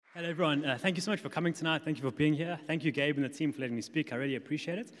Hello, everyone. Thank you so much for coming tonight. Thank you for being here. Thank you, Gabe and the team, for letting me speak. I really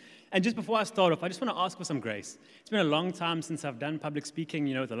appreciate it. And just before I start off, I just want to ask for some grace. It's been a long time since I've done public speaking,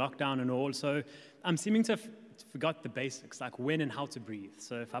 with the lockdown and all. So I'm seeming to have forgot the basics, like when and how to breathe.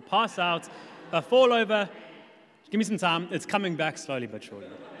 So if I pass out, if I fall over, give me some time. It's coming back slowly but surely.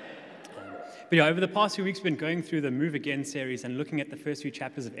 But yeah, over the past few weeks, we've been going through the Move Again series and looking at the first few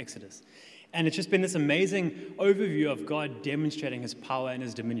chapters of Exodus. And it's just been this amazing overview of God demonstrating his power and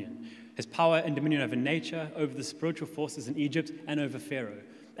his dominion. His power and dominion over nature, over the spiritual forces in Egypt, and over Pharaoh.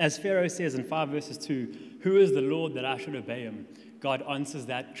 As Pharaoh says in 5 verses 2, "Who is the Lord that I should obey him?" God answers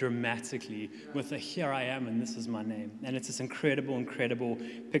that dramatically with a "Here I am, and this is my name." And it's this incredible, incredible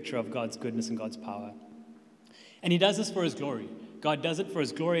picture of God's goodness and God's power. And he does this for his glory. God does it for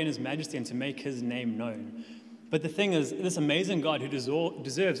his glory and his majesty and to make his name known. But the thing is, this amazing God who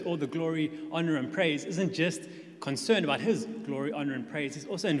deserves all the glory, honor, and praise isn't just concerned about his glory, honor, and praise. He's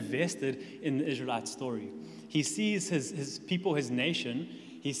also invested in the Israelite story. He sees his people, his nation,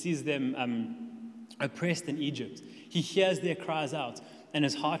 he sees them oppressed in Egypt. He hears their cries out, and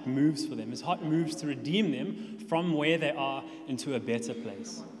his heart moves for them. His heart moves to redeem them from where they are into a better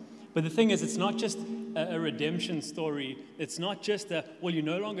place. But the thing is, it's not just a redemption story. It's not just you're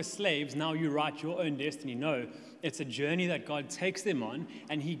no longer slaves, now you write your own destiny. No, it's a journey that God takes them on,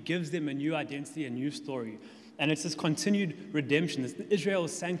 and he gives them a new identity, a new story. And it's this continued redemption, this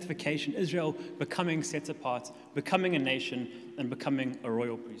Israel's sanctification, Israel becoming set apart, becoming a nation, and becoming a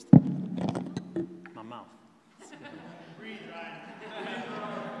royal priesthood. My mouth. Breathe, Ryan.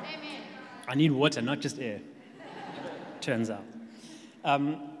 Amen. I need water, not just air. Turns out.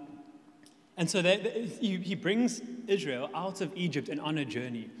 And so he brings Israel out of Egypt and on a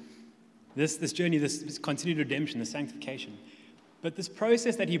journey. This journey, this continued redemption, this sanctification. But this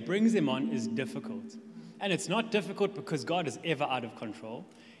process that he brings them on is difficult. And it's not difficult because God is ever out of control.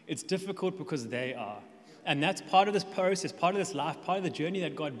 It's difficult because they are. And that's part of this process, part of this life, part of the journey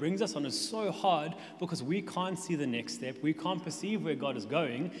that God brings us on is so hard because we can't see the next step. We can't perceive where God is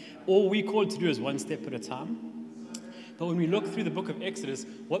going. All we're called to do is one step at a time. But when we look through the book of Exodus,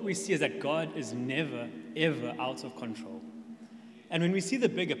 what we see is that God is never, ever out of control. And when we see the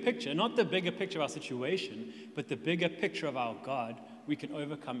bigger picture, not the bigger picture of our situation, but the bigger picture of our God, we can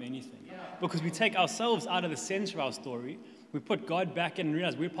overcome anything. Because we take ourselves out of the center of our story, we put God back in and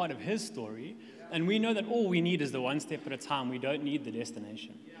realize we're part of his story, and we know that all we need is the one step at a time. We don't need the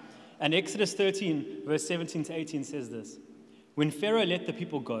destination. And Exodus 13, verse 17 to 18 says this: "When Pharaoh let the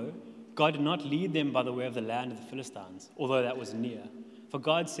people go, God did not lead them by the way of the land of the Philistines, although that was near. For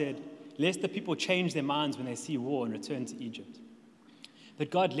God said, 'Lest the people change their minds when they see war and return to Egypt.' But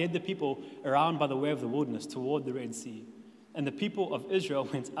God led the people around by the way of the wilderness toward the Red Sea. And the people of Israel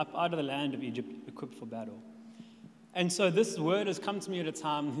went up out of the land of Egypt equipped for battle." And so this word has come to me at a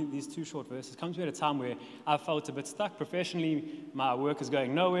time, these two short verses, come to me at a time where I felt a bit stuck. Professionally, my work is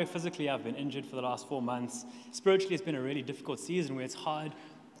going nowhere. Physically, I've been injured for the last 4 months. Spiritually, it's been a really difficult season where it's hard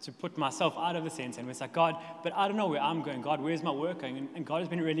to put myself out of the center, and it's like, God, but I don't know where I'm going. God, where's my work going? And God has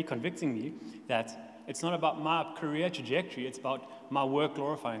been really convicting me that it's not about my career trajectory, it's about my work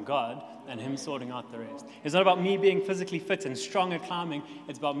glorifying God and him sorting out the rest. It's not about me being physically fit and strong at climbing,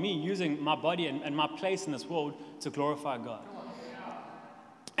 it's about me using my body and my place in this world to glorify God.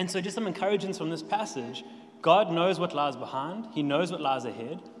 And so just some encouragement from this passage: God knows what lies behind, he knows what lies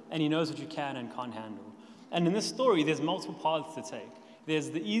ahead, and he knows what you can and can't handle. And in this story, there's multiple paths to take.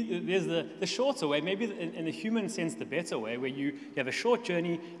 There's the shorter way, maybe in the human sense, the better way, where you have a short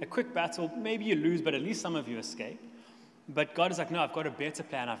journey, a quick battle, maybe you lose, but at least some of you escape. But God is like, no, I've got a better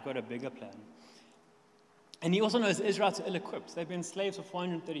plan, I've got a bigger plan. And he also knows the Israelites are ill-equipped. They've been slaves for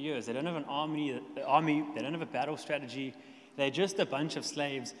 430 years. They don't have an army, they don't have a battle strategy. They're just a bunch of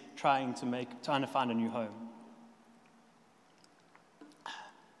slaves trying to find a new home.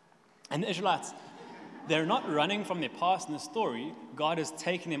 And the Israelites, they're not running from their past in the story. God is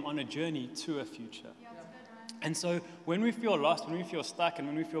taking them on a journey to a future. And so when we feel lost, when we feel stuck, and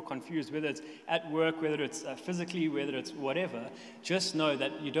when we feel confused, whether it's at work, whether it's physically, whether it's whatever, just know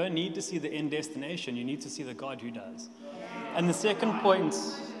that you don't need to see the end destination. You need to see the God who does. And the second point,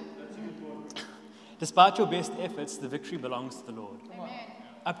 despite your best efforts, the victory belongs to the Lord.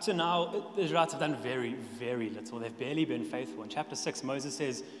 Up to now, the Israelites have done very, very little. They've barely been faithful. In chapter 6, Moses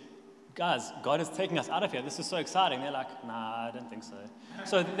says, guys, God is taking us out of here. This is so exciting. They're like, nah, I don't think so.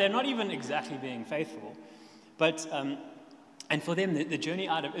 So they're not even exactly being faithful. But, and for them, the journey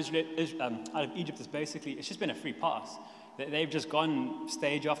out of Egypt is basically, it's just been a free pass. They've just gone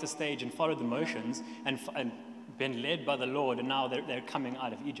stage after stage and followed the motions and been led by the Lord, and now they're coming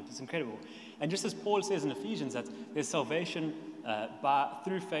out of Egypt. It's incredible. And just as Paul says in Ephesians that there's salvation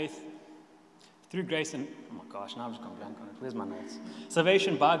through faith, through grace and, oh my gosh, now I've just gone blank on it. Where's my notes?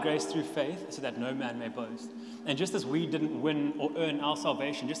 Salvation by grace through faith, so that no man may boast. And just as we didn't win or earn our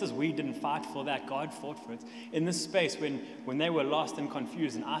salvation, just as we didn't fight for that, God fought for it. In this space, when they were lost and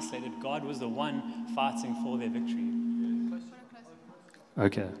confused and isolated, God was the one fighting for their victory.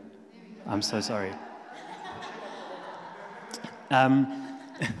 Okay. I'm so sorry. I'm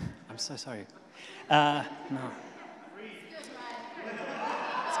so sorry. No.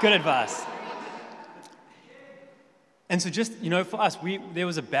 It's good advice. And so just, for us, there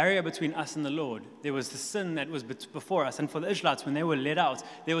was a barrier between us and the Lord. There was the sin that was before us. And for the Israelites, when they were led out,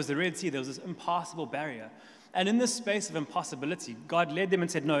 there was the Red Sea. There was this impassable barrier. And in this space of impossibility, God led them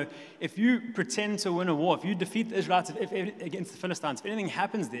and said, no, if you pretend to win a war, if you defeat the Israelites against the Philistines, if anything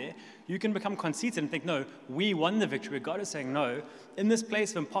happens there, you can become conceited and think, no, we won the victory. God is saying, no, in this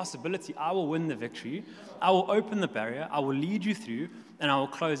place of impossibility, I will win the victory. I will open the barrier. I will lead you through, and I will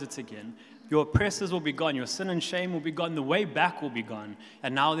close it again. Your oppressors will be gone. Your sin and shame will be gone. The way back will be gone.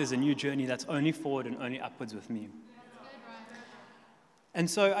 And now there's a new journey that's only forward and only upwards with me. And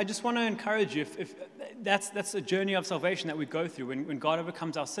so I just want to encourage you, if that's a journey of salvation that we go through when God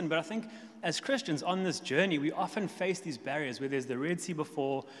overcomes our sin. But I think as Christians on this journey, we often face these barriers where there's the Red Sea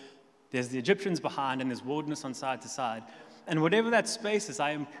before, there's the Egyptians behind, and there's wilderness on side to side. And whatever that space is,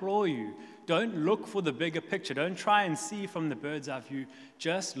 I implore you, don't look for the bigger picture. Don't try and see from the bird's eye view.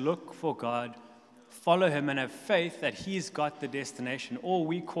 Just look for God, follow him, and have faith that he's got the destination. All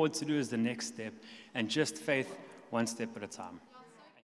we're called to do is the next step, and just faith one step at a time.